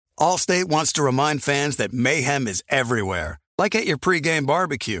Allstate wants to remind fans that mayhem is everywhere, like at your pregame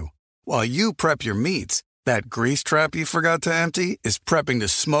barbecue. While you prep your meats, that grease trap you forgot to empty is prepping to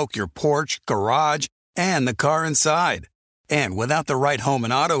smoke your porch, garage, and the car inside. And without the right home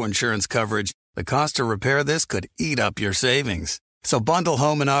and auto insurance coverage, the cost to repair this could eat up your savings. So bundle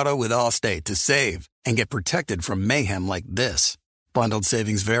home and auto with Allstate to save and get protected from mayhem like this. Bundled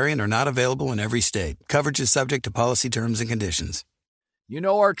savings vary and are not available in every state. Coverage is subject to policy terms and conditions. You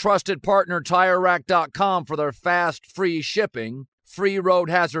know our trusted partner, TireRack.com, for their fast, free shipping, free road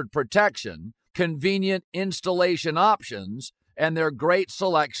hazard protection, convenient installation options, and their great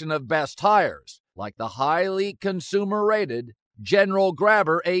selection of best tires, like the highly consumer-rated General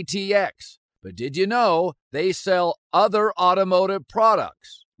Grabber ATX. But did you know they sell other automotive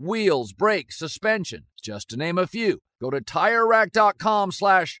products? Wheels, brakes, suspension, just to name a few. Go to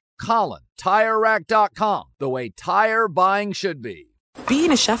TireRack.com/Colin. TireRack.com, the way tire buying should be.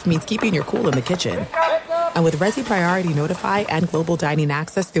 Being a chef means keeping your cool in the kitchen. And with Resi Priority Notify and Global Dining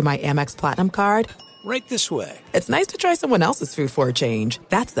Access through my Amex Platinum card... Right this way. It's nice to try someone else's food for a change.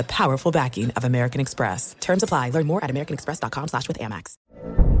 That's the powerful backing of American Express. Terms apply. Learn more at americanexpress.com/withAmex.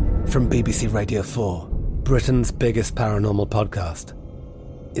 From BBC Radio 4, Britain's biggest paranormal podcast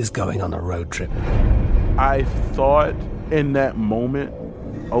is going on a road trip. I thought in that moment,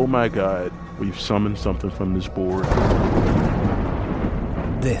 oh my God, we've summoned something from this board.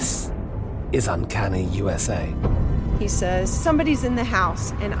 This is Uncanny USA. He says, somebody's in the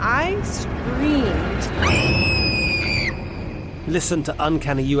house, and I screamed. Listen to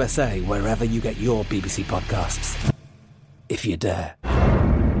Uncanny USA wherever you get your BBC podcasts, if you dare.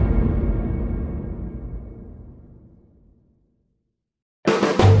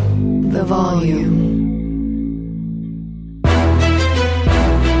 The volume.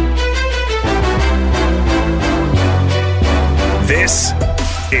 This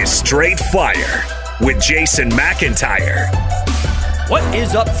is Straight Fire with Jason McIntyre. What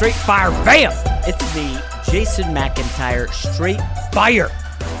is up, Straight Fire fam? It's the Jason McIntyre Straight Fire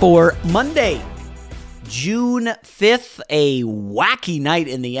for Monday, June 5th, a wacky night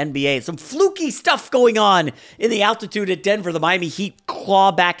in the NBA. Some fluky stuff going on in the altitude at Denver. The Miami Heat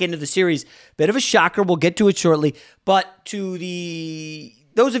claw back into the series. Bit of a shocker. We'll get to it shortly. But to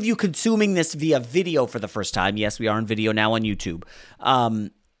those of you consuming this via video for the first time, yes, we are on video now on YouTube.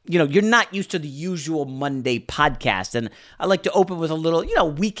 You're not used to the usual Monday podcast. And I like to open with a little,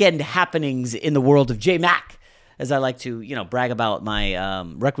 weekend happenings in the world of J-Mac, as I like to, brag about my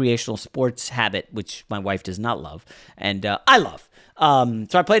recreational sports habit, which my wife does not love, and I love.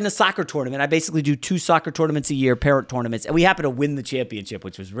 So I played in a soccer tournament. I basically do 2 soccer tournaments a year, parent tournaments, and we happened to win the championship,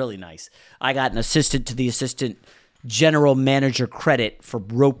 which was really nice. I got an assistant to the assistant general manager credit for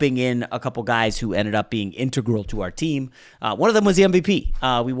roping in a couple guys who ended up being integral to our team. One of them was the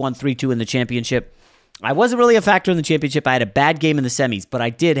MVP. We won 3-2 in the championship. I wasn't really a factor in the championship. I had a bad game in the semis, but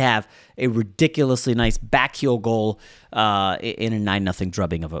I did have a ridiculously nice backheel goal in a 9-0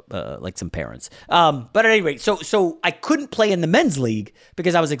 drubbing of like some parents. But at any rate, so I couldn't play in the men's league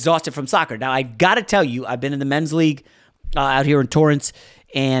because I was exhausted from soccer. Now, I got to tell you, I've been in the men's league out here in Torrance,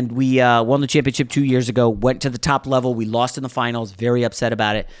 and we won the championship 2 years ago, went to the top level. We lost in the finals, very upset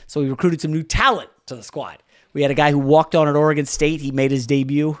about it. So we recruited some new talent to the squad. We had a guy who walked on at Oregon State. He made his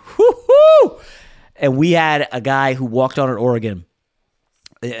debut. Woo-hoo! And we had a guy who walked on at Oregon,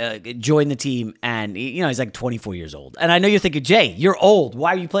 joined the team, and he's like 24 years old. And I know you're thinking, Jay, you're old.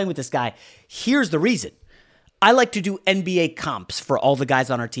 Why are you playing with this guy? Here's the reason. I like to do NBA comps for all the guys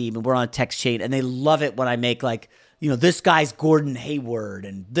on our team, and we're on a text chain, and they love it when I make this guy's Gordon Hayward,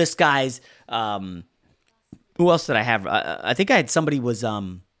 and this guy's, who else did I have? I think I had somebody was,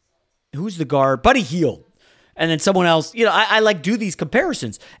 who's the guard? Buddy Hield. And then someone else, I like do these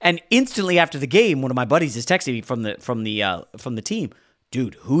comparisons. And instantly after the game, one of my buddies is texting me from the team.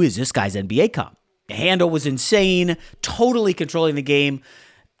 Dude, who is this guy's NBA comp? The handle was insane, totally controlling the game.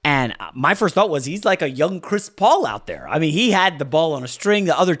 And my first thought was he's like a young Chris Paul out there. I mean, he had the ball on a string.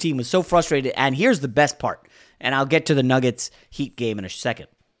 The other team was so frustrated. And here's the best part. And I'll get to the Nuggets Heat game in a second.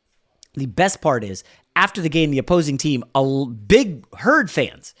 The best part is, after the game, the opposing team, big Herd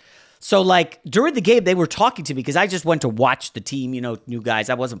fans. So, during the game, they were talking to me because I just went to watch the team, new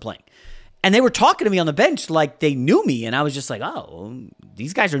guys. I wasn't playing. And they were talking to me on the bench like they knew me. And I was just like, oh,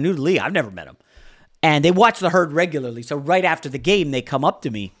 these guys are new to the league. I've never met them. And they watch the Herd regularly. So right after the game, they come up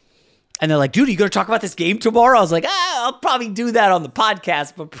to me. And they're like, dude, are you going to talk about this game tomorrow? I was like, I'll probably do that on the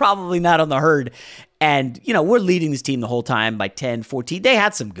podcast, but probably not on the Herd. And, we're leading this team the whole time by 10, 14. They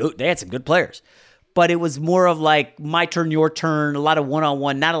had some good players. But it was more of like my turn, your turn, a lot of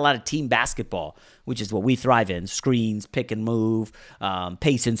one-on-one, not a lot of team basketball. which is what we thrive in. Screens, pick and move,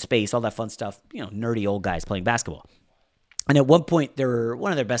 pace and space, all that fun stuff. Nerdy old guys playing basketball. And at one point,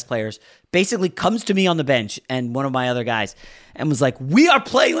 one of their best players basically comes to me on the bench and one of my other guys and was like, we are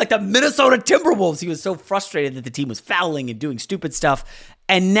playing like the Minnesota Timberwolves. He was so frustrated that the team was fouling and doing stupid stuff.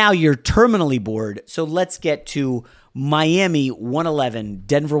 And now you're terminally bored. So let's get to Miami 111,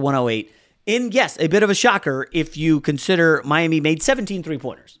 Denver 108. Yes, a bit of a shocker if you consider Miami made 17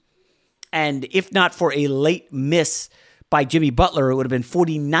 3-pointers. And if not for a late miss by Jimmy Butler, it would have been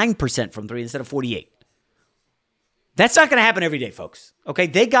 49% from three instead of 48. That's not going to happen every day, folks. Okay,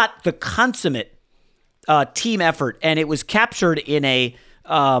 they got the consummate team effort, and it was captured in a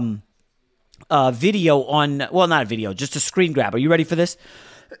video on, well, not a video, just a screen grab. Are you ready for this?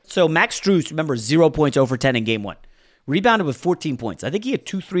 So Max Strus, remember, 0 points over 10 in game one. Rebounded with 14 points. I think he had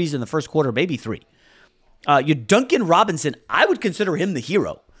 2 threes in the first quarter, maybe 3. Your Duncan Robinson, I would consider him the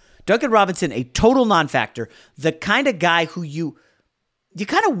hero. Duncan Robinson, a total non-factor, the kind of guy who you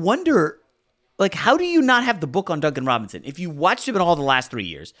kind of wonder, like, how do you not have the book on Duncan Robinson? If you watched him in all the last 3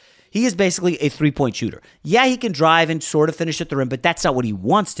 years, he is basically a 3-point shooter. Yeah, he can drive and sort of finish at the rim, but that's not what he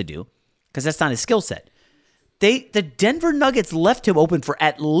wants to do because that's not his skill set. The Denver Nuggets left him open for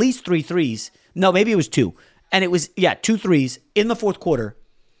at least 3 threes. No, maybe it was 2. And it was, 2 threes in the fourth quarter.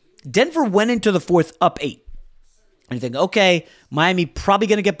 Denver went into the fourth up 8. And you think, okay, Miami probably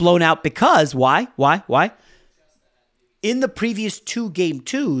going to get blown out because, why? In the previous 2 game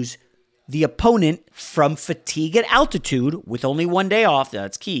 2s, the opponent, from fatigue at altitude, with only 1 day off,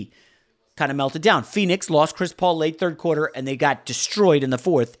 that's key, kind of melted down. Phoenix lost Chris Paul late third quarter, and they got destroyed in the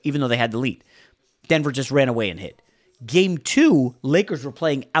fourth, even though they had the lead. Denver just ran away and hit. Game 2, Lakers were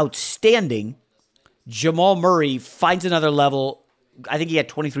playing outstanding. Jamal Murray finds another level. I think he had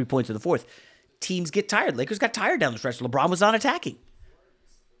 23 points in the fourth. Teams get tired. Lakers got tired down the stretch. LeBron was on attacking.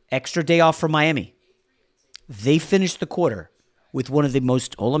 Extra day off for Miami. They finished the quarter with one of the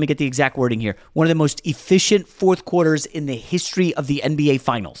most, let me get the exact wording here, one of the most efficient fourth quarters in the history of the NBA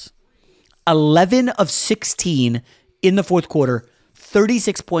Finals. 11 of 16 in the fourth quarter,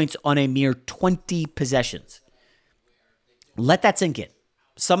 36 points on a mere 20 possessions. Let that sink in.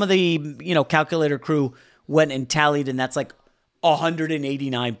 Some of the, calculator crew went and tallied, and that's like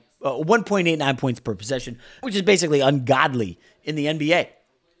 1.89 points per possession, which is basically ungodly in the NBA.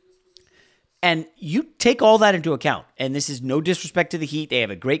 And you take all that into account, and this is no disrespect to the Heat. They have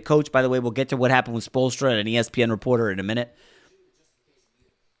a great coach. By the way, we'll get to what happened with Spoelstra and an ESPN reporter in a minute.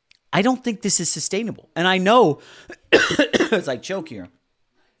 I don't think this is sustainable. And I know it's like choke here.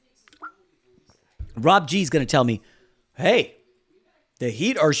 Rob G is going to tell me, hey, the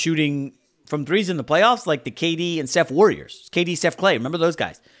Heat are shooting from threes in the playoffs like the KD and Steph Warriors. KD, Steph, Clay. Remember those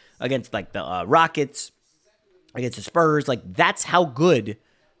guys? Against like the Rockets, against the Spurs. Like, that's how good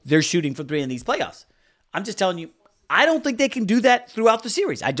they're shooting from 3 in these playoffs. I'm just telling you, I don't think they can do that throughout the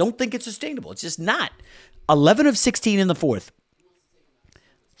series. I don't think it's sustainable. It's just not. 11 of 16 in the fourth.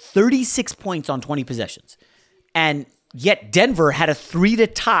 36 points on 20 possessions. And yet Denver had a 3 to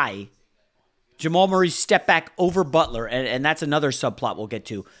tie Jamal Murray's step back over Butler. And that's another subplot we'll get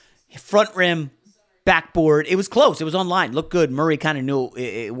to. Front rim, backboard. It was close. It was online. Looked good. Murray kind of knew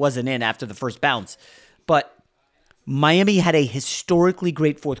it wasn't in after the first bounce. But Miami had a historically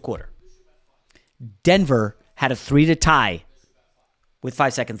great fourth quarter. Denver had a 3 to tie with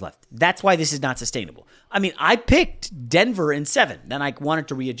 5 seconds left. That's why this is not sustainable. I mean, I picked Denver in 7. Then I wanted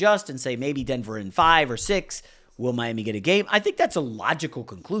to readjust and say maybe Denver in 5 or 6. Will Miami get a game? I think that's a logical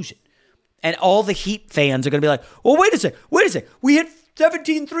conclusion. And all the Heat fans are going to be like, well, wait a sec. We hit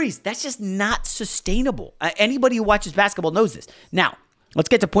 17 threes. That's just not sustainable. Anybody who watches basketball knows this. Now, let's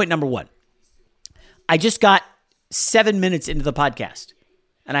get to point number 1. I just got 7 minutes into the podcast,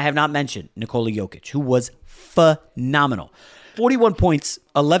 and I have not mentioned Nikola Jokic, who was phenomenal. 41 points,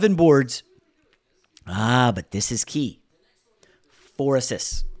 11 boards. But this is key. 4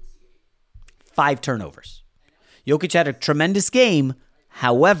 assists, 5 turnovers. Jokic had a tremendous game.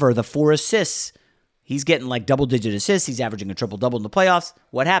 However, the 4 assists, he's getting like double-digit assists. He's averaging a triple-double in the playoffs.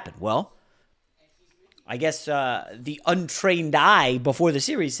 What happened? Well, I guess the untrained eye before the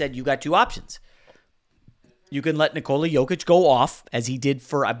series said you got 2 options. You can let Nikola Jokic go off, as he did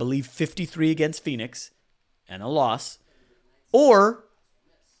for, I believe, 53 against Phoenix and a loss. Or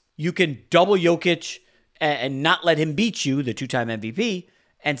you can double Jokic and not let him beat you, the 2-time MVP,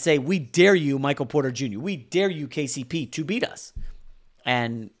 and say, we dare you, Michael Porter Jr., we dare you, KCP, to beat us.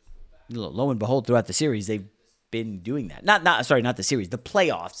 And lo and behold, throughout the series, they've been doing that. Not the series, the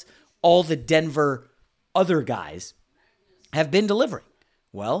playoffs. All the Denver other guys have been delivering.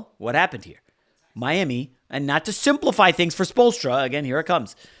 Well, what happened here? Miami, and not to simplify things for Spoelstra, again, here it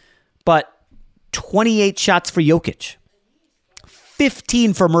comes, but 28 shots for Jokic.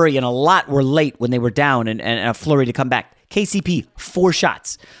 15 for Murray, and a lot were late when they were down and a flurry to come back. KCP, 4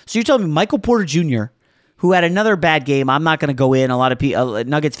 shots. So you're telling me Michael Porter Jr., who had another bad game, I'm not going to go in. A lot of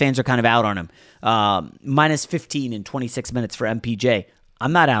Nuggets fans are kind of out on him. Minus 15 in 26 minutes for MPJ.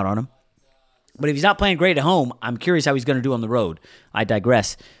 I'm not out on him. But if he's not playing great at home, I'm curious how he's going to do on the road. I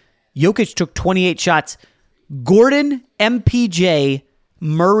digress. Jokic took 28 shots. Gordon, MPJ,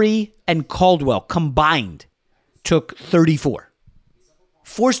 Murray, and Caldwell combined took 34.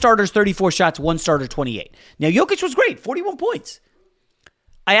 4 starters, 34 shots, 1 starter, 28. Now, Jokic was great, 41 points.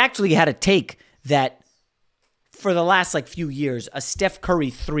 I actually had a take that for the last few years, a Steph Curry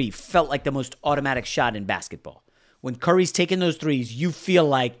 3 felt like the most automatic shot in basketball. When Curry's taking those threes, you feel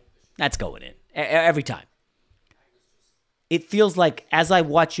like that's going in every time. It feels like as I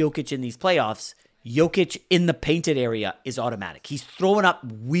watch Jokic in these playoffs, Jokic in the painted area is automatic. He's throwing up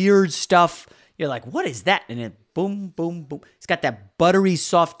weird stuff. You're like, what is that? And then boom, boom, boom. He's got that buttery,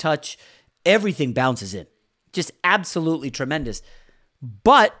 soft touch. Everything bounces in. Just absolutely tremendous.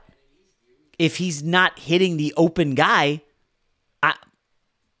 But if he's not hitting the open guy,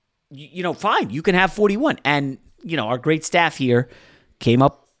 fine. You can have 41. And, our great staff here came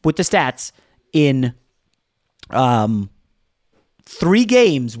up with the stats in 3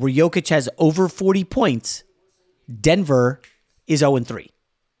 games where Jokic has over 40 points. Denver is 0-3.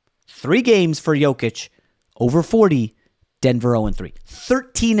 3 games for Jokic, over 40, Denver 0-3.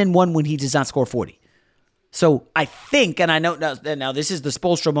 13-1 when he does not score 40. So I think, and I know now this is the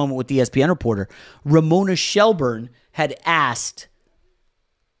Spoelstra moment with the ESPN reporter, Ramona Shelburne had asked,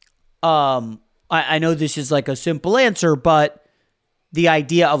 I know this is like a simple answer, but the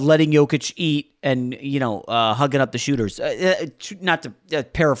idea of letting Jokic eat and, hugging up the shooters, not to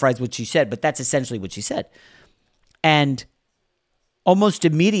paraphrase what she said, but that's essentially what she said. And almost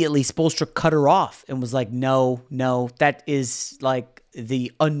immediately, Spoelstra cut her off and was like, no, that is like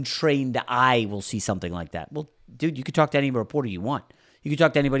the untrained eye will see something like that. Well, dude, you could talk to any reporter you want. You could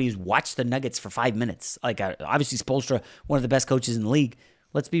talk to anybody who's watched the Nuggets for 5 minutes. Obviously, Spoelstra, one of the best coaches in the league.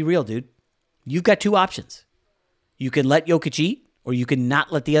 Let's be real, dude. You've got 2 options. You can let Jokic eat, or you can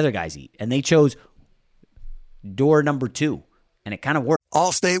not let the other guys eat. And they chose door number 2, and it kind of worked.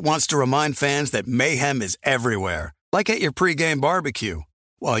 Allstate wants to remind fans that mayhem is everywhere, like at your pregame barbecue.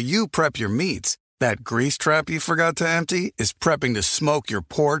 While you prep your meats, that grease trap you forgot to empty is prepping to smoke your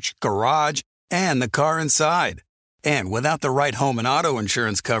porch, garage, and the car inside. And without the right home and auto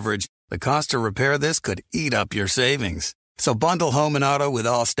insurance coverage, the cost to repair this could eat up your savings. So bundle home and auto with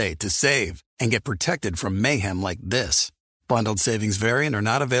Allstate to save and get protected from mayhem like this. Bundled savings vary and are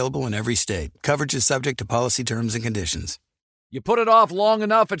not available in every state. Coverage is subject to policy terms and conditions. You put it off long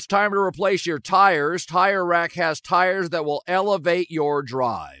enough, it's time to replace your tires. Tire Rack has tires that will elevate your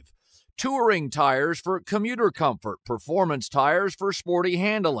drive. Touring tires for commuter comfort, performance tires for sporty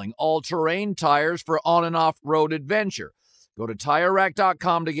handling, all-terrain tires for on- and off-road adventure. Go to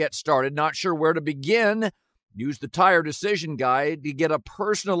TireRack.com to get started. Not sure where to begin? Use the Tire Decision Guide to get a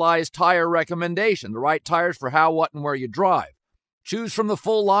personalized tire recommendation, the right tires for how, what, and where you drive. Choose from the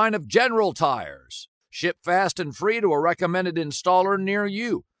full line of General Tires. Ship fast and free to a recommended installer near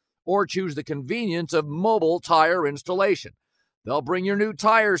you. Or choose the convenience of mobile tire installation. They'll bring your new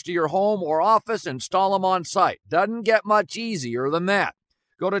tires to your home or office and install them on site. Doesn't get much easier than that.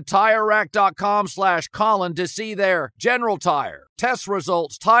 Go to TireRack.com/Colin to see their General Tire, test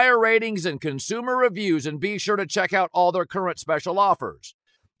results, tire ratings, and consumer reviews, and be sure to check out all their current special offers.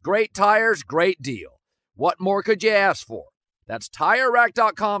 Great tires, great deal. What more could you ask for? That's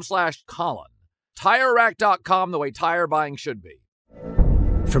TireRack.com/Colin. TireRack.com, the way tire buying should be.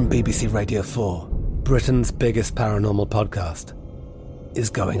 From BBC Radio 4, Britain's biggest paranormal podcast is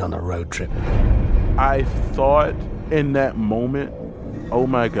going on a road trip. I thought in that moment, oh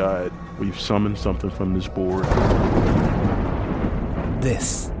my God, we've summoned something from this board.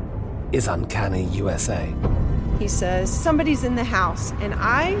 This is Uncanny USA. He says, somebody's in the house, and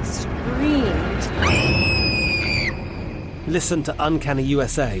I screamed. Listen to Uncanny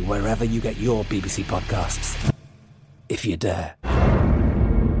USA wherever you get your BBC podcasts, if you dare.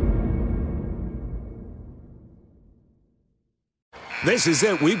 This is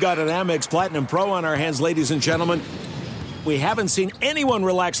it. We've got an Amex Platinum Pro on our hands, ladies and gentlemen. We haven't seen anyone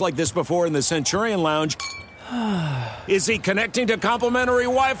relax like this before in the Centurion Lounge. Is he connecting to complimentary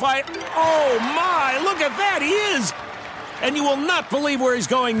Wi-Fi? Oh, my! Look at that! He is! And you will not believe where he's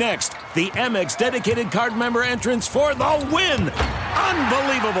going next. The Amex dedicated card member entrance for the win!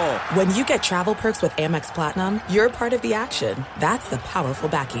 Unbelievable! When you get travel perks with Amex Platinum, you're part of the action. That's the powerful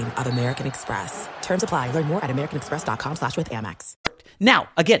backing of American Express. Terms apply. Learn more at americanexpress.com/withAmex. Now,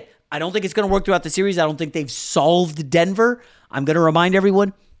 again, I don't think it's going to work throughout the series. I don't think they've solved Denver. I'm going to remind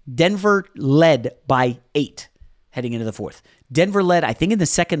everyone, Denver led by 8 heading into the fourth. Denver led, I think, in the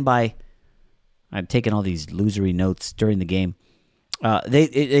second by, I'm taking all these losery notes during the game.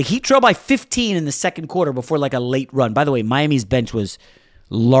 The Heat trailed by 15 in the second quarter before like a late run. By the way, Miami's bench was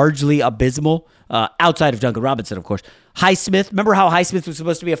largely abysmal, outside of Duncan Robinson, of course. Highsmith, remember how Highsmith was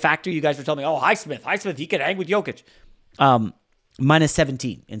supposed to be a factor? You guys were telling me, oh, Highsmith, he could hang with Jokic. Minus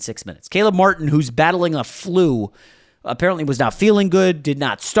 17 in 6 minutes. Caleb Martin, who's battling a flu, apparently was not feeling good, did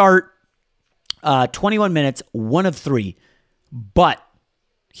not start. 21 minutes, 1 of 3, but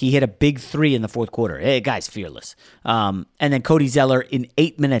he hit a big 3 in the fourth quarter. Hey, guy's fearless. And then Cody Zeller in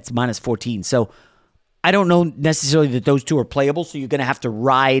 8 minutes, minus 14. So I don't know necessarily that those two are playable, so you're going to have to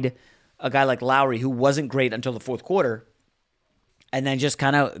ride a guy like Lowry, who wasn't great until the fourth quarter, and then just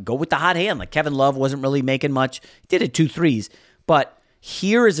kind of go with the hot hand. Like Kevin Love wasn't really making much. Did it 2 threes. But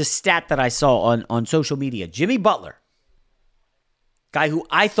here is a stat that I saw on social media. Jimmy Butler, guy who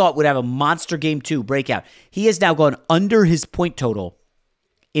I thought would have a monster game 2 breakout. He has now gone under his point total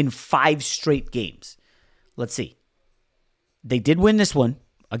in 5 straight games. Let's see. They did win this one.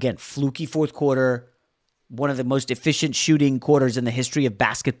 Again, fluky fourth quarter. One of the most efficient shooting quarters in the history of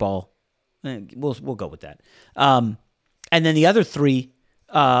basketball. We'll go with that. And then the other 3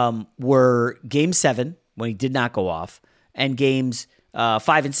 were Game 7, when he did not go off, and Games 5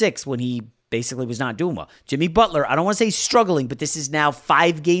 and 6, when he basically was not doing well. Jimmy Butler, I don't want to say he's struggling, but this is now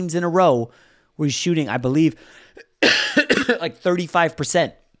 5 games in a row where he's shooting, I believe, like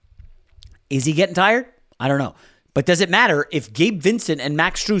 35%. Is he getting tired? I don't know. But does it matter if Gabe Vincent and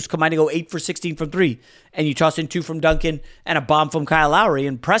Max Strus combine to go 8 for 16 from 3, and you toss in 2 from Duncan and a bomb from Kyle Lowry,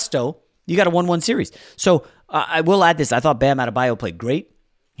 and presto, you got a 1-1 series. So I will add this. I thought Bam Adebayo played great.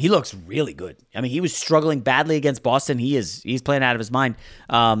 He looks really good. I mean, he was struggling badly against Boston. He's playing out of his mind.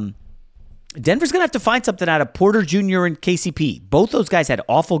 Denver's going to have to find something out of Porter Jr. and KCP. Both those guys had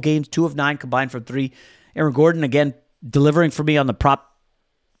awful games, 2 of 9 combined from 3. Aaron Gordon, again, delivering for me on the prop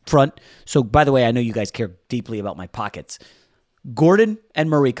front. So, by the way, I know you guys care deeply about my pockets. Gordon and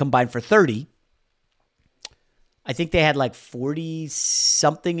Murray combined for 30. I think they had like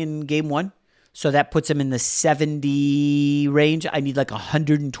 40-something in game 1. So that puts them in the 70 range. I need like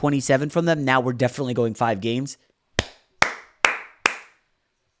 127 from them. Now we're definitely going 5 games.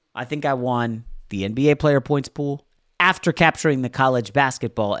 I think I won the NBA player points pool after capturing the college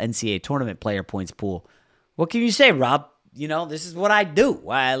basketball NCAA tournament player points pool. What can you say, Rob? You know, this is what I do.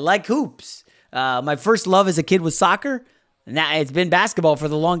 I like hoops. My first love as a kid was soccer. Now it's been basketball for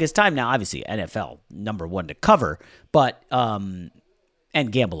the longest time. Now, obviously, NFL, number 1 to cover, but and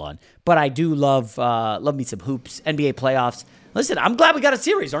gamble on. But I do love me some hoops, NBA playoffs. Listen, I'm glad we got a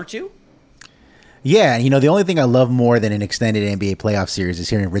series, aren't you? Yeah, you know, the only thing I love more than an extended NBA playoff series is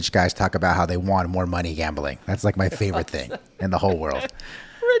hearing rich guys talk about how they want more money gambling. That's like my favorite thing in the whole world.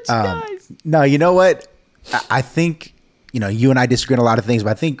 Rich guys. No, you know what? I think, you know, you and I disagree on a lot of things, but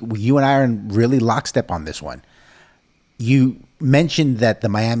I think you and I are in really lockstep on this one. You mentioned that the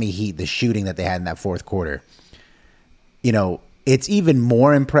Miami Heat, the shooting that they had in that fourth quarter, you know, it's even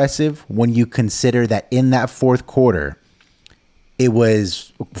more impressive when you consider that in that fourth quarter, it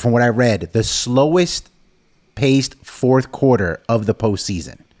was, from what I read, the slowest paced fourth quarter of the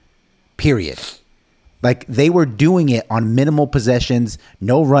postseason, period. Like, they were doing it on minimal possessions,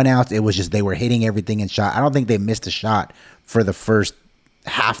 no runouts. It was just they were hitting everything in shot. I don't think they missed a shot for the first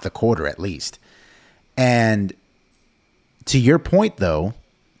half the quarter at least. And to your point, though,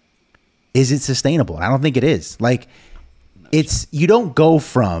 is it sustainable? And I don't think it is. Like, it's, you don't go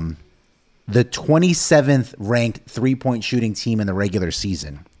from the 27th ranked 3-point shooting team in the regular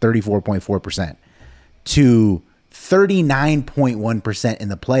season, 34.4%, to 39.1% in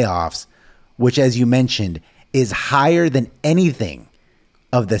the playoffs, which, as you mentioned, is higher than anything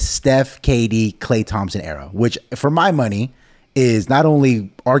of the Steph, KD, Klay Thompson era, which, for my money, is not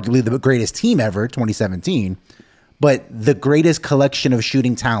only arguably the greatest team ever, 2017, but the greatest collection of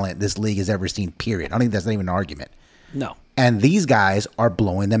shooting talent this league has ever seen, period. I don't think that's not even an argument. No. And these guys are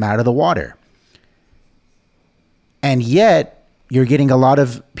blowing them out of the water. And yet, you're getting a lot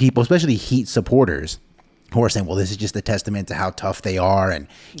of people, especially Heat supporters, who are saying, well, this is just a testament to how tough they are and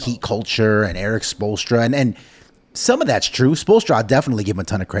Heat culture and Eric Spoelstra. And some of that's true. Spoelstra, I'll definitely give him a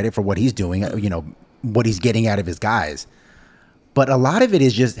ton of credit for what he's doing, you know, what he's getting out of his guys. But a lot of it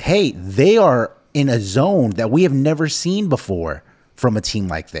is just, hey, they are in a zone that we have never seen before from a team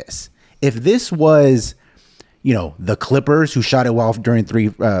like this. If this was, you know, the Clippers, who shot it well from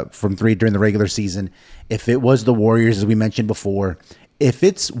 3 during the regular season, if it was the Warriors, as we mentioned before, if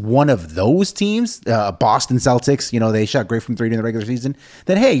it's one of those teams, Boston Celtics, they shot great from 3 in the regular season,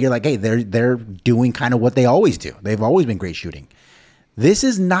 then hey, you're like, hey, they're doing kind of what they always do. They've always been great shooting. This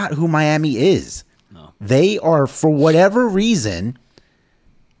is not who Miami is. No. They are, for whatever reason,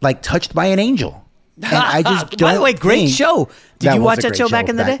 like touched by an angel. And I just don't. By the way, great show. Did you watch that show back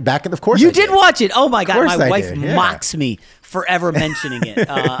in the day? Of course, you did watch it. Oh my God, my wife yeah. mocks me forever mentioning it.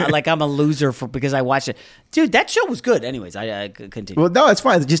 Like I'm a loser because I watched it. Dude, that show was good. Anyways, I continue. Well, no, it's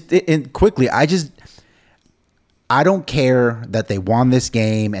fine. Just quickly, I don't care that they won this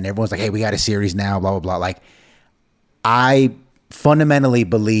game and everyone's like, hey, we got a series now, blah blah blah. Like, I fundamentally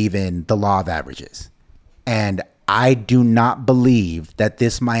believe in the law of averages, and I do not believe that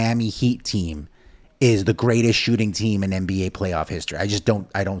this Miami Heat team is the greatest shooting team in NBA playoff history. I just don't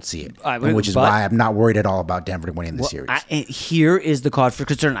see it, which is why I'm not worried at all about Denver winning the series. Here is the cause for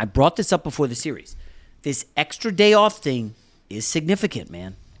concern. I brought this up before the series. This extra day off thing is significant,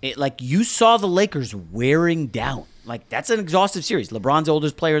 man. Like you saw the Lakers wearing down. Like that's an exhaustive series. LeBron's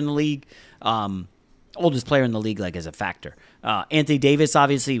oldest player in the league, like as a factor. Anthony Davis,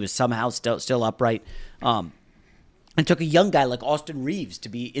 obviously, was somehow still upright. And took a young guy like Austin Reeves to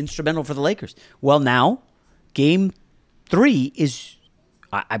be instrumental for the Lakers. Well, now, Game 3 is,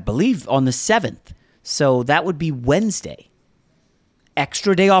 I believe, on the 7th. So that would be Wednesday.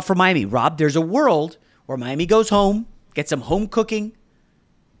 Extra day off for Miami. Rob, there's a world where Miami goes home, gets some home cooking,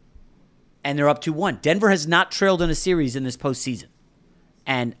 and they're up 2-1. Denver has not trailed in a series in this postseason.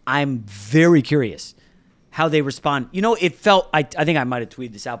 And I'm very curious how they respond. It felt, I think I might have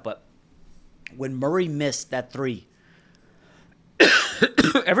tweeted this out, but when Murray missed that 3,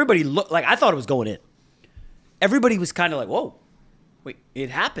 everybody looked like I thought it was going in. Everybody was kind of like, whoa, wait, it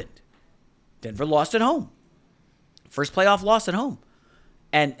happened. Denver lost at home. First playoff loss at home.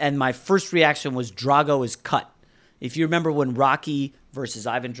 And my first reaction was Drago is cut. If you remember when Rocky versus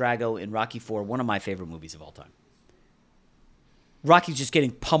Ivan Drago in Rocky IV, one of my favorite movies of all time. Rocky's just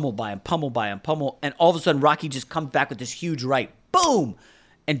getting pummeled by him, and all of a sudden Rocky just comes back with this huge right. Boom!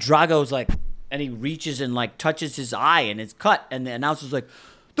 And Drago's like, and he reaches and like touches his eye and it's cut. And the announcer's like,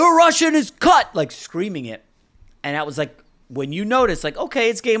 the Russian is cut, like screaming it. And that was like, when you notice, like, okay,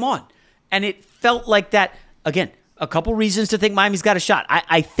 it's game on. And it felt like that. Again, a couple reasons to think Miami's got a shot.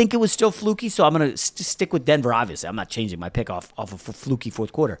 I think it was still fluky, so I'm going to stick with Denver, obviously. I'm not changing my pick off of a fluky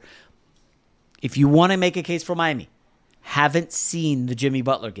fourth quarter. If you want to make a case for Miami, haven't seen the Jimmy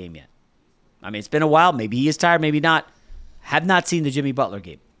Butler game yet. I mean, it's been a while. Maybe he is tired, maybe not. Have not seen the Jimmy Butler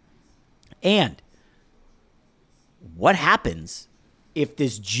game. And what happens if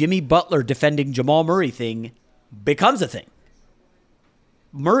this Jimmy Butler defending Jamal Murray thing becomes a thing?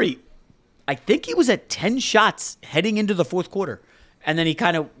 Murray, I think he was at 10 shots heading into the fourth quarter. And then he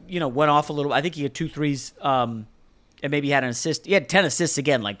kind of, went off a little. I think he had 2 threes and maybe he had an assist. He had 10 assists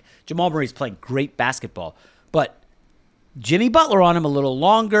again. Like, Jamal Murray's playing great basketball. But Jimmy Butler on him a little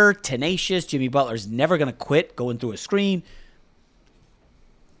longer, tenacious. Jimmy Butler's never going to quit going through a screen.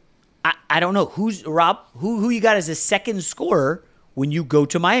 I don't know. Who you got as a second scorer when you go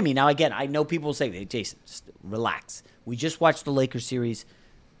to Miami? Now, again, I know people say, hey, Jason, just relax. We just watched the Lakers series.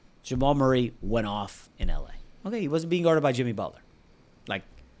 Jamal Murray went off in L.A. Okay, he wasn't being guarded by Jimmy Butler. Like,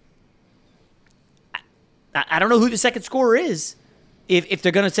 I don't know who the second scorer is. If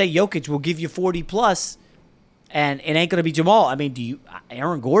they're going to say Jokic will give you 40+, and it ain't going to be Jamal. I mean,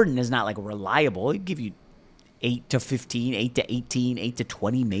 Aaron Gordon is not, like, reliable. He'd give you 8 to 15, 8 to 18, 8 to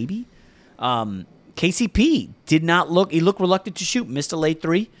 20 maybe. KCP did not look, he looked reluctant to shoot, missed a late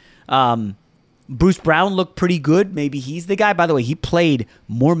 3. Bruce Brown looked pretty good. Maybe he's the guy. By the way, he played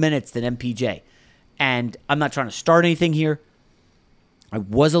more minutes than MPJ. And I'm not trying to start anything here. I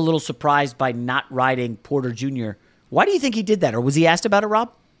was a little surprised by not riding Porter Jr. Why do you think he did that? Or was he asked about it,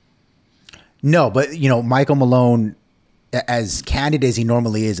 Rob? No, but, Michael Malone, as candid as he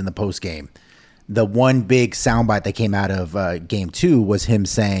normally is in the postgame, the one big soundbite that came out of Game 2 was him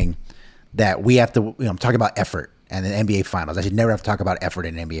saying that we have to, I'm talking about effort and the NBA Finals. I should never have to talk about effort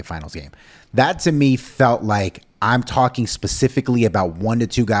in an NBA Finals game. That to me felt like I'm talking specifically about 1 to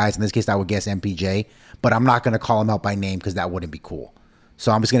 2 guys. In this case, I would guess MPJ, but I'm not going to call him out by name because that wouldn't be cool.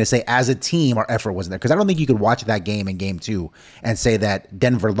 So I'm just going to say, as a team, our effort wasn't there. Because I don't think you could watch that game in Game 2 and say that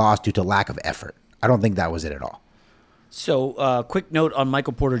Denver lost due to lack of effort. I don't think that was it at all. So, quick note on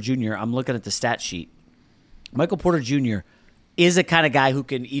Michael Porter Jr. I'm looking at the stat sheet. Michael Porter Jr. is a kind of guy who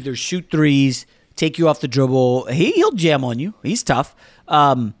can either shoot threes, take you off the dribble. He'll jam on you. He's tough.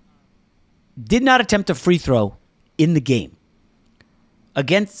 Did not attempt a free throw in the game.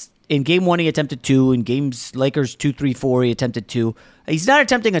 In game 1, he attempted 2. In games Lakers 2, 3, 4, he attempted 2. He's not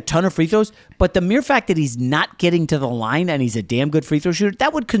attempting a ton of free throws, but the mere fact that he's not getting to the line and he's a damn good free throw shooter,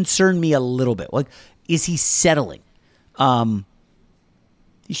 that would concern me a little bit. Like, is he settling?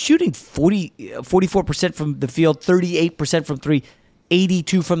 He's shooting 44% from the field, 38% from 3,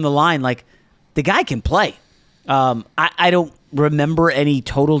 82 from the line. Like, the guy can play. I don't remember any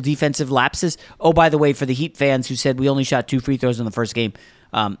total defensive lapses. Oh, by the way, for the Heat fans who said we only shot 2 free throws in the first game,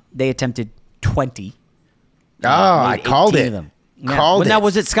 they attempted 20. I called it. Yeah. Called it. Now,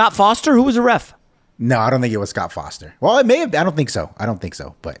 was it Scott Foster? Who was a ref? No, I don't think it was Scott Foster. Well, it may have. I don't think so.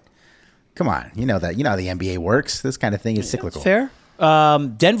 But come on, you know that. You know how the NBA works. This kind of thing is cyclical. That's fair.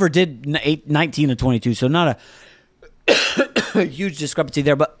 Denver did 19 of 22, so not a huge discrepancy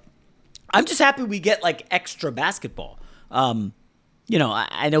there. But I'm just happy we get like extra basketball. I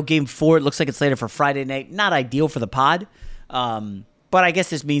know Game 4, it looks like it's slated for Friday night. Not ideal for the pod. But I guess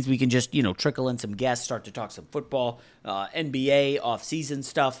this means we can just, trickle in some guests, start to talk some football, NBA, off-season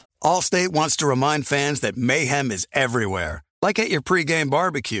stuff. Allstate wants to remind fans that mayhem is everywhere, like at your pregame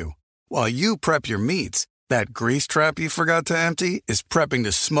barbecue. While you prep your meats, that grease trap you forgot to empty is prepping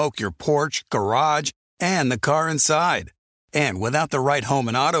to smoke your porch, garage, and the car inside. And without the right home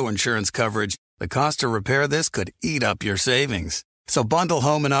and auto insurance coverage, the cost to repair this could eat up your savings. So bundle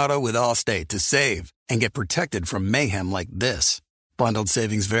home and auto with Allstate to save and get protected from mayhem like this. Bundled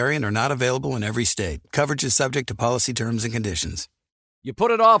savings vary and are not available in every state. Coverage is subject to policy terms and conditions. You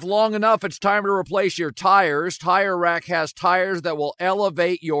put it off long enough, it's time to replace your tires. Tire Rack has tires that will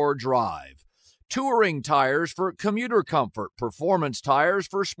elevate your drive. Touring tires for commuter comfort, performance tires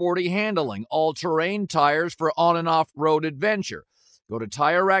for sporty handling, all-terrain tires for on- and off-road adventure. Go to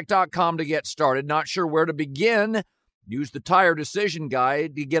TireRack.com to get started. Not sure where to begin? Use the Tire Decision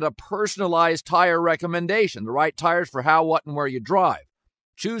Guide to get a personalized tire recommendation, the right tires for how, what, and where you drive.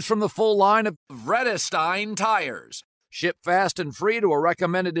 Choose from the full line of Vredestein tires. Ship fast and free to a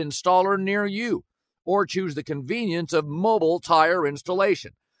recommended installer near you. Or choose the convenience of mobile tire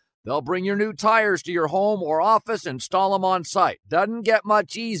installation. They'll bring your new tires to your home or office, install them on site. Doesn't get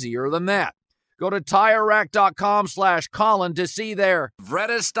much easier than that. Go to TireRack.com/Colin to see their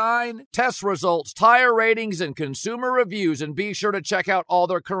Vredestein test results, tire ratings, and consumer reviews, and be sure to check out all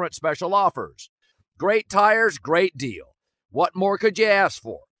their current special offers. Great tires, great deal. What more could you ask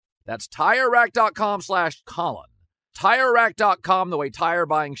for? That's TireRack.com/Colin. TireRack.com, the way tire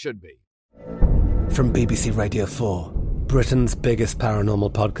buying should be. From BBC Radio 4, Britain's biggest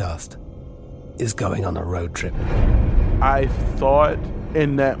paranormal podcast is going on a road trip. I thought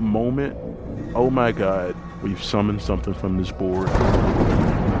in that moment, oh my God, we've summoned something from this board.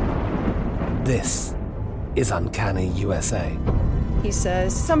 This is Uncanny USA. He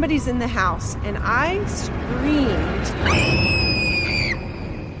says, somebody's in the house, and I screamed.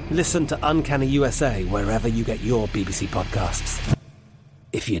 Listen to Uncanny USA wherever you get your BBC podcasts,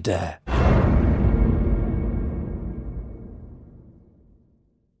 if you dare.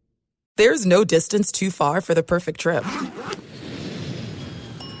 There's no distance too far for the perfect trip.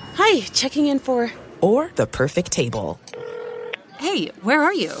 Hi, checking in for... Or the perfect table. Hey, where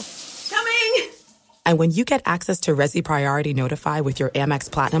are you? Coming! And when you get access to Resi Priority Notify with your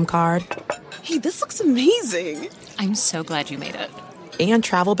Amex Platinum card... Hey, this looks amazing! I'm so glad you made it. And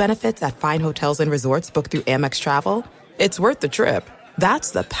travel benefits at fine hotels and resorts booked through Amex Travel, it's worth the trip.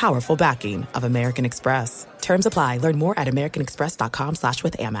 That's the powerful backing of American Express. Terms apply. Learn more at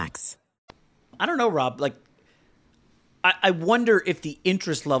americanexpress.com/withAmex. I don't know, Rob. Like, I wonder if the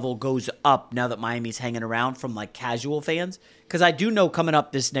interest level goes up now that Miami's hanging around from, like, casual fans. Because I do know coming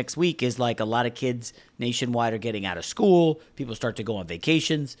up this next week is, like, a lot of kids nationwide are getting out of school. People start to go on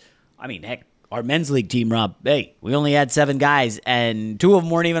vacations. I mean, heck, our men's league team, Rob, hey, we only had 7 guys, and 2 of them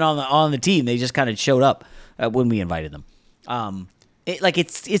weren't even on the team. They just kind of showed up when we invited them.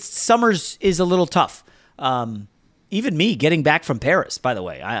 It's summers is a little tough. Even me getting back from Paris, by the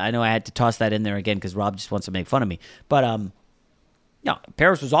way. I know I had to toss that in there again because Rob just wants to make fun of me. But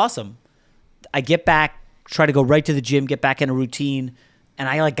Paris was awesome. I get back, try to go right to the gym, get back in a routine, and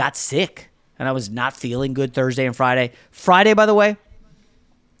I got sick. And I was not feeling good Thursday and Friday. Friday, by the way,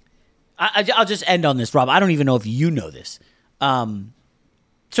 I'll just end on this, Rob. I don't even know if you know this.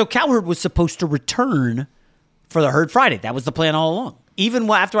 So Cowherd was supposed to return for the Herd Friday. That was the plan all along. Even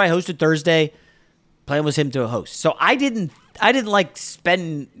after I hosted Thursday, plan was him to host. So I didn't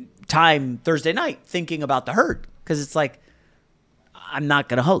spend time Thursday night thinking about the Herd because it's like I'm not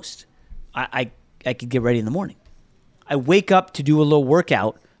going to host. I could get ready in the morning. I wake up to do a little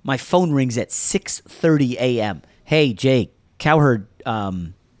workout. My phone rings at 6:30 a.m. Hey, Jake, Cowherd,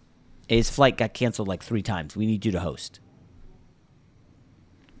 his flight got canceled like 3 times. We need you to host.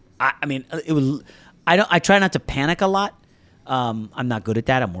 I mean, it was. I try not to panic a lot. I'm not good at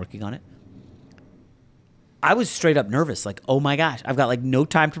that. I'm working on it. I was straight up nervous. Like, oh my gosh, I've got like no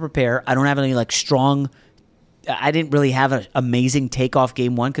time to prepare. I don't have any like strong. I didn't really have an amazing takeoff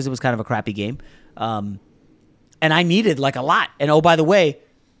game one because it was kind of a crappy game. And I needed like a lot. And oh, by the way,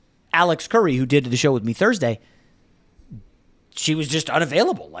 Alex Curry, who did the show with me Thursday, she was just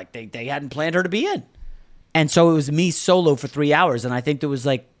unavailable. Like they hadn't planned her to be in. And so it was me solo for 3 hours. And I think there was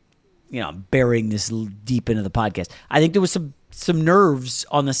like, I'm burying this deep into the podcast. I think there was some nerves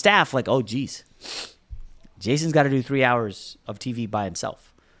on the staff. Like, oh, geez, Jason's got to do 3 hours of TV by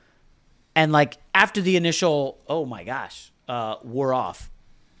himself. And like after the initial, oh my gosh, wore off,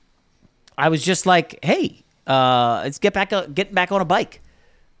 I was just like, hey, let's get back on a bike.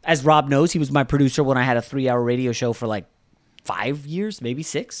 As Rob knows, he was my producer when I had a 3-hour radio show for like 5 years, maybe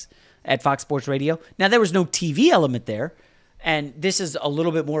 6 at Fox Sports Radio. Now, there was no TV element there. And this is a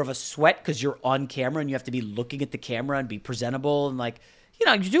little bit more of a sweat because you're on camera and you have to be looking at the camera and be presentable. And like,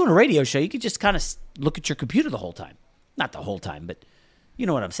 you're doing a radio show. You could just kind of look at your computer the whole time. Not the whole time, but you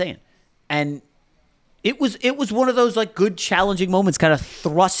know what I'm saying. And it was one of those like good challenging moments kind of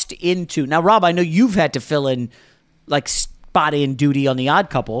thrust into. Now, Rob, I know you've had to fill in like spot in duty on The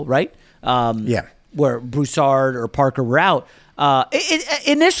Odd Couple, right? Yeah. Where Broussard or Parker were out.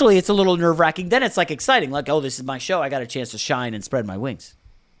 Initially, it's a little nerve-wracking. Then it's like exciting. Like, oh, this is my show. I got a chance to shine and spread my wings.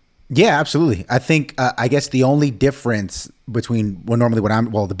 Yeah, absolutely. I think, I guess the only difference between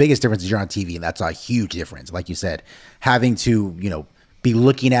the biggest difference is you're on TV, and that's a huge difference. Like you said, having to, be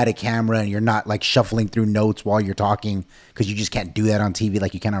looking at a camera and you're not like shuffling through notes while you're talking because you just can't do that on TV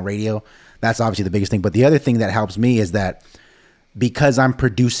like you can on radio. That's obviously the biggest thing. But the other thing that helps me is that because I'm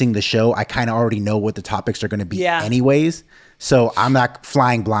producing the show, I kind of already know what the topics are going to be anyways. So I'm not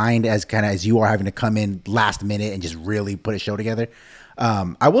flying blind as you are, having to come in last minute and just really put a show together.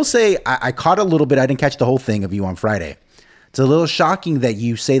 I will say I caught a little bit. I didn't catch the whole thing of you on Friday. It's a little shocking that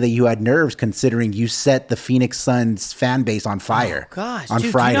you say that you had nerves considering you set the Phoenix Suns fan base on fire on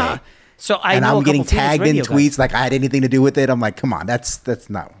Friday. I'm getting tagged in tweets like I had anything to do with it. I'm like, come on, that's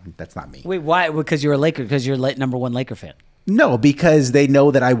not me. Wait, why? Because you're a Laker? Because you're number one Laker fan? No, because they know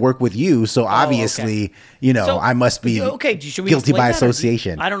that I work with you, so obviously, I must be guilty by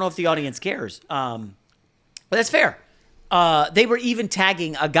association. I don't know if the audience cares, but that's fair. They were even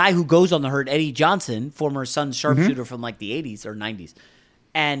tagging a guy who goes on the herd, Eddie Johnson, former Suns sharpshooter from like the 80s or 90s.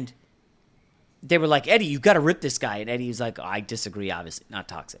 And they were like, Eddie, you got to rip this guy. And Eddie was like, I disagree, obviously, not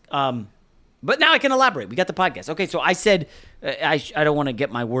toxic. But now I can elaborate. We got the podcast. Okay, so I said, I don't want to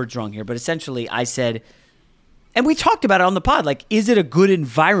get my words wrong here, but essentially I said, and we talked about it on the pod, like, is it a good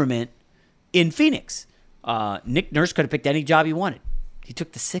environment in Phoenix? Nick Nurse could have picked any job he wanted. He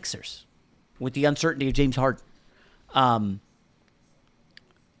took the Sixers with the uncertainty of James Harden.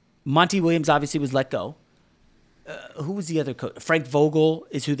 Monty Williams obviously was let go. Who was the other coach? Frank Vogel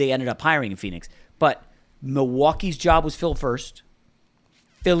is who they ended up hiring in Phoenix. But Milwaukee's job was filled first.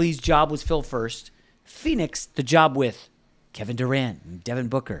 Philly's job was filled first. Phoenix, the job with Kevin Durant and Devin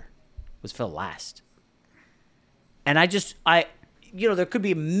Booker was filled last. And there could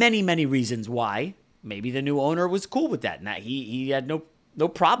be many, many reasons why. Maybe the new owner was cool with that. And that he had no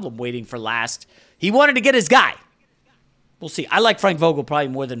problem waiting for last. He wanted to get his guy. We'll see. I like Frank Vogel probably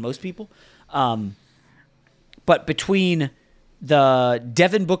more than most people. But between the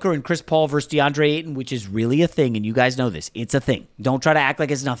Devin Booker and Chris Paul versus DeAndre Ayton, which is really a thing, and you guys know this, it's a thing. Don't try to act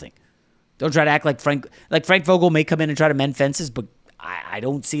like it's nothing. Don't try to act like Frank Vogel may come in and try to mend fences, but I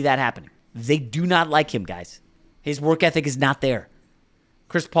don't see that happening. They do not like him, guys. His work ethic is not there.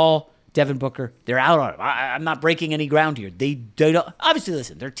 Chris Paul, Devin Booker, they're out on him. I'm not breaking any ground here. They don't. Obviously,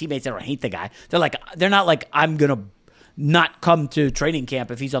 listen, their teammates don't hate the guy. They're not like, I'm going to not come to training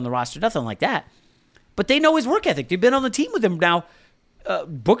camp if he's on the roster. Nothing like that. But they know his work ethic. They've been on the team with him now,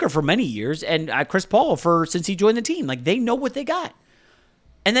 Booker for many years, and Chris Paul since he joined the team. Like, they know what they got.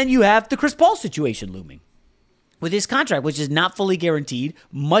 And then you have the Chris Paul situation looming with his contract, which is not fully guaranteed,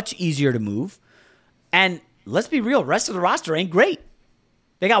 much easier to move. And let's be real, rest of the roster ain't great.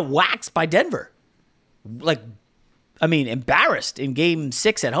 They got waxed by Denver. Embarrassed in Game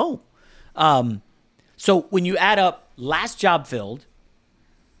 6 at home. So when you add up last job filled,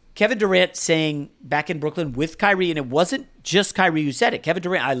 Kevin Durant saying back in Brooklyn with Kyrie, and it wasn't just Kyrie who said it. Kevin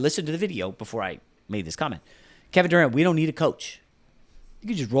Durant, I listened to the video before I made this comment. Kevin Durant, we don't need a coach. You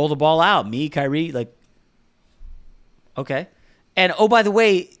can just roll the ball out. Me, Kyrie, okay. And, oh, by the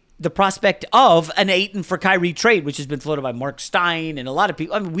way, the prospect of an Ayton for Kyrie trade, which has been floated by Mark Stein and a lot of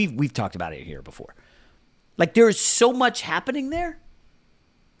people. I mean, we've talked about it here before. Like, there is so much happening there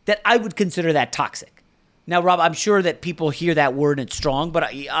that I would consider that toxic. Now, Rob, I'm sure that people hear that word and it's strong, but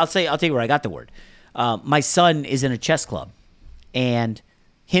I'll tell you where I got the word. My son is in a chess club, and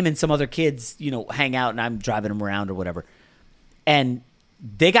him and some other kids, hang out, and I'm driving them around or whatever. And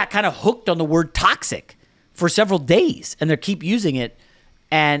they got kind of hooked on the word toxic for several days, and they keep using it.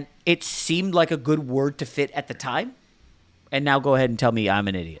 And it seemed like a good word to fit at the time. And now go ahead and tell me I'm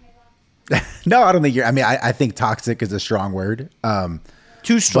an idiot. No, I don't think you're. I mean, I think toxic is a strong word.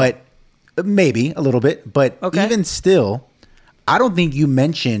 Too strong. But maybe a little bit. But okay. Even still, I don't think you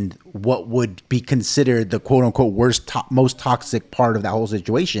mentioned what would be considered the quote-unquote most toxic part of that whole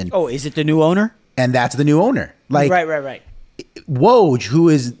situation. Oh, is it the new owner? And that's the new owner. Like, right. Woj, who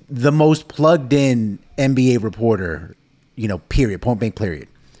is the most plugged-in NBA reporter, period, point blank period,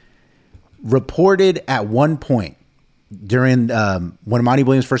 reported at one point during when Monty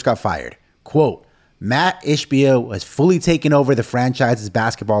Williams first got fired, quote, Matt Ishbia has fully taken over the franchise's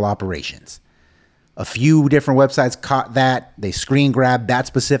basketball operations. A few different websites caught that. They screen grabbed that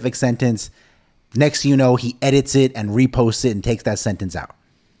specific sentence. Next thing you know, he edits it and reposts it and takes that sentence out.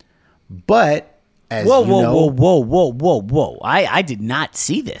 But as whoa. I did not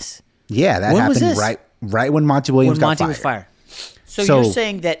see this. Yeah, that happened right when Monty Williams got fired. Was fired. So you're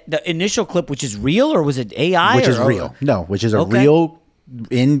saying that the initial clip, which is real, or was it AI? Which is real. No, which is a real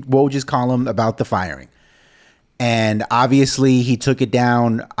in Woj's column about the firing. And obviously he took it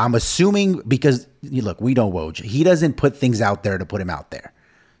down. I'm assuming because, look, we know Woj. He doesn't put things out there to put him out there.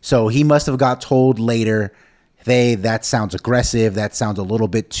 So he must have got told later, hey, that sounds aggressive. That sounds a little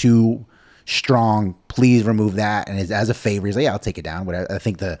bit too strong. Please remove that. And as a favor, he's like, yeah, I'll take it down. But I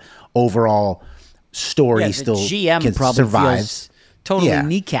think the overall story still GM probably survives. Feels totally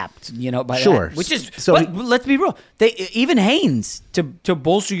kneecapped, by that. Which is, so let's be real. Even Haynes, to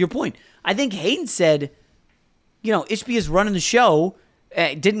bolster your point, I think Haynes said, Ishbia is running the show,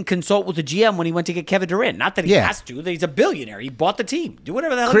 didn't consult with the GM when he went to get Kevin Durant. Not that he has to. He's a billionaire. He bought the team. Do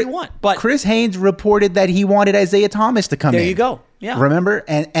whatever the hell you want. But Chris Haynes reported that he wanted Isaiah Thomas to come in. There you go. Yeah. Remember?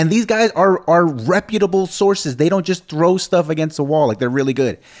 And these guys are reputable sources. They don't just throw stuff against the wall. Like, they're really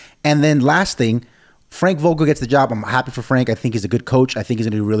good. And then last thing, Frank Vogel gets the job. I'm happy for Frank. I think he's a good coach. I think he's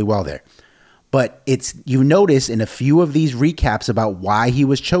going to do really well there. But you notice in a few of these recaps about why he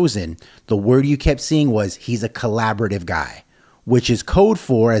was chosen, the word you kept seeing was he's a collaborative guy, which is code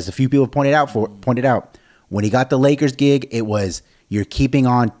for, as a few people pointed out, when he got the Lakers gig, it was you're keeping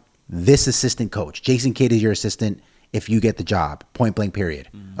on this assistant coach. Jason Kidd is your assistant if you get the job, point blank period.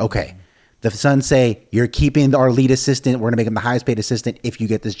 Mm-hmm. Okay. The Suns say, you're keeping our lead assistant. We're going to make him the highest paid assistant if you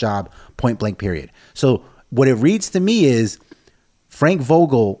get this job, point blank period. So what it reads to me is, Frank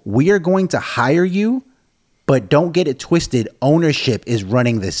Vogel, we are going to hire you, but don't get it twisted. Ownership is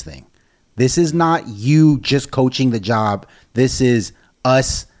running this thing. This is not you just coaching the job. This is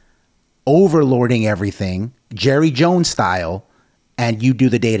us overlording everything, Jerry Jones style, and you do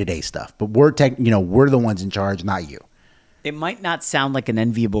the day-to-day stuff. But we're the ones in charge, not you. It might not sound like an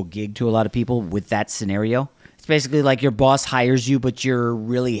enviable gig to a lot of people with that scenario. It's basically like your boss hires you, but you're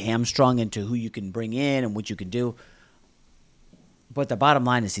really hamstrung into who you can bring in and what you can do. But the bottom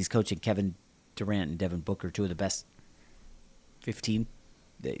line is he's coaching Kevin Durant and Devin Booker, two of the best 15,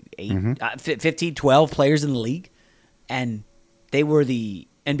 12 players in the league. And they were the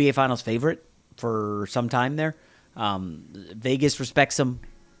NBA Finals favorite for some time there. Vegas respects them.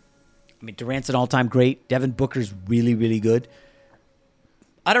 I mean, Durant's an all-time great. Devin Booker's really, really good.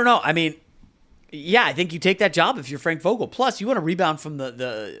 I don't know. I mean, yeah, I think you take that job if you're Frank Vogel. Plus, you want to rebound from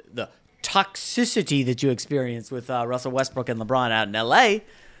the toxicity that you experienced with Russell Westbrook and LeBron out in L.A.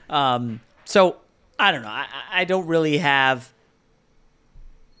 So, I don't know. I don't really have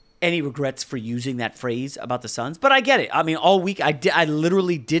any regrets for using that phrase about the Suns, but I get it. I mean, all week, I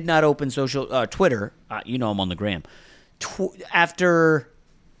literally did not open Twitter. I'm on the gram. After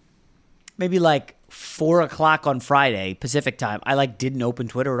maybe like 4 o'clock on Friday, Pacific time, I didn't open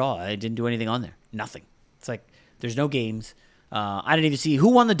Twitter at all. I didn't do anything on there. Nothing. It's like there's no games. I didn't even see who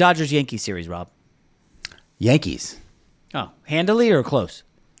won the Dodgers-Yankees series, Rob. Yankees. Oh, handily or close?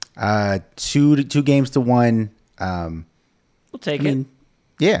 2 games to 1. We'll take it.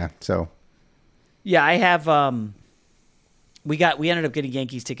 Yeah. So. Yeah, I have. We ended up getting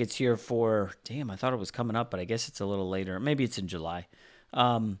Yankees tickets here for. Damn, I thought it was coming up, but I guess it's a little later. Maybe it's in July.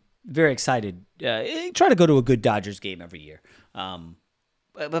 Very excited. Try to go to a good Dodgers game every year.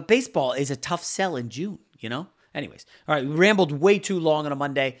 But baseball is a tough sell in June, Anyways, all right, we rambled way too long on a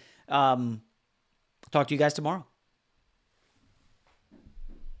Monday. Talk to you guys tomorrow.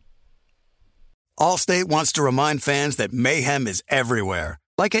 Allstate wants to remind fans that mayhem is everywhere,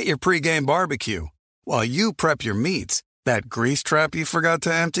 like at your pregame barbecue. While you prep your meats, That grease trap you forgot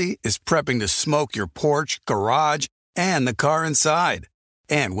to empty is prepping to smoke your porch, garage, and the car inside.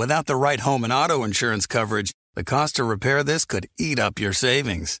 And without the right home and auto insurance coverage, the cost to repair this could eat up your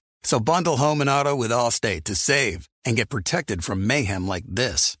savings. So bundle home and auto with Allstate to save and get protected from mayhem like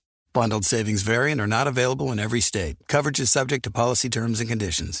this. Bundled savings vary and are not available in every state. Coverage is subject to policy terms and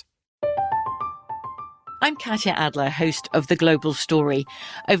conditions. I'm Katya Adler, host of The Global Story.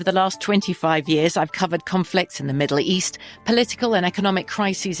 Over the last 25 years, I've covered conflicts in the Middle East, political and economic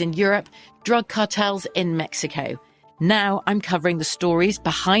crises in Europe, drug cartels in Mexico. Now I'm covering the stories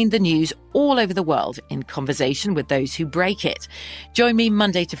behind the news all over the world in conversation with those who break it. Join me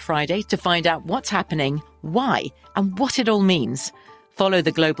Monday to Friday to find out what's happening, why, and what it all means. Follow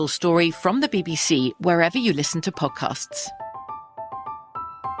The Global Story from the BBC wherever you listen to podcasts.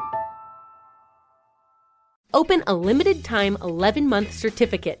 Open a limited-time 11-month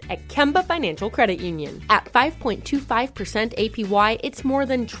certificate at Kemba Financial Credit Union. At 5.25% APY, it's more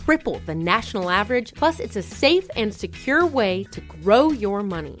than triple the national average, plus it's a safe and secure way to grow your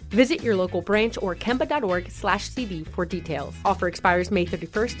money. Visit your local branch or kemba.org/cb for details. Offer expires May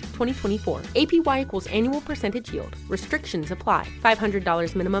 31st, 2024. APY equals annual percentage yield. Restrictions apply.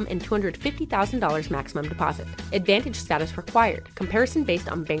 $500 minimum and $250,000 maximum deposit. Advantage status required. Comparison based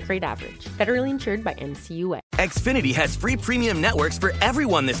on bank rate average. Federally insured by NCUA. Xfinity has free premium networks for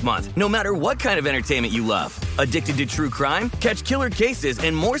everyone this month, no matter what kind of entertainment you love. Addicted to true crime? Catch killer cases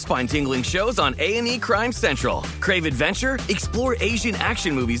and more spine-tingling shows on A&E Crime Central. Crave adventure? Explore Asian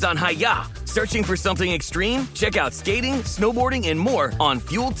action movies on Hi-Ya. Searching for something extreme? Check out skating, snowboarding, and more on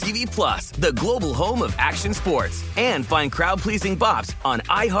Fuel TV Plus, the global home of action sports. And find crowd-pleasing bops on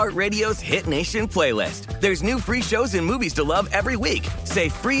iHeartRadio's Hit Nation playlist. There's new free shows and movies to love every week. Say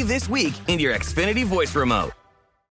free this week in your Xfinity voice remote.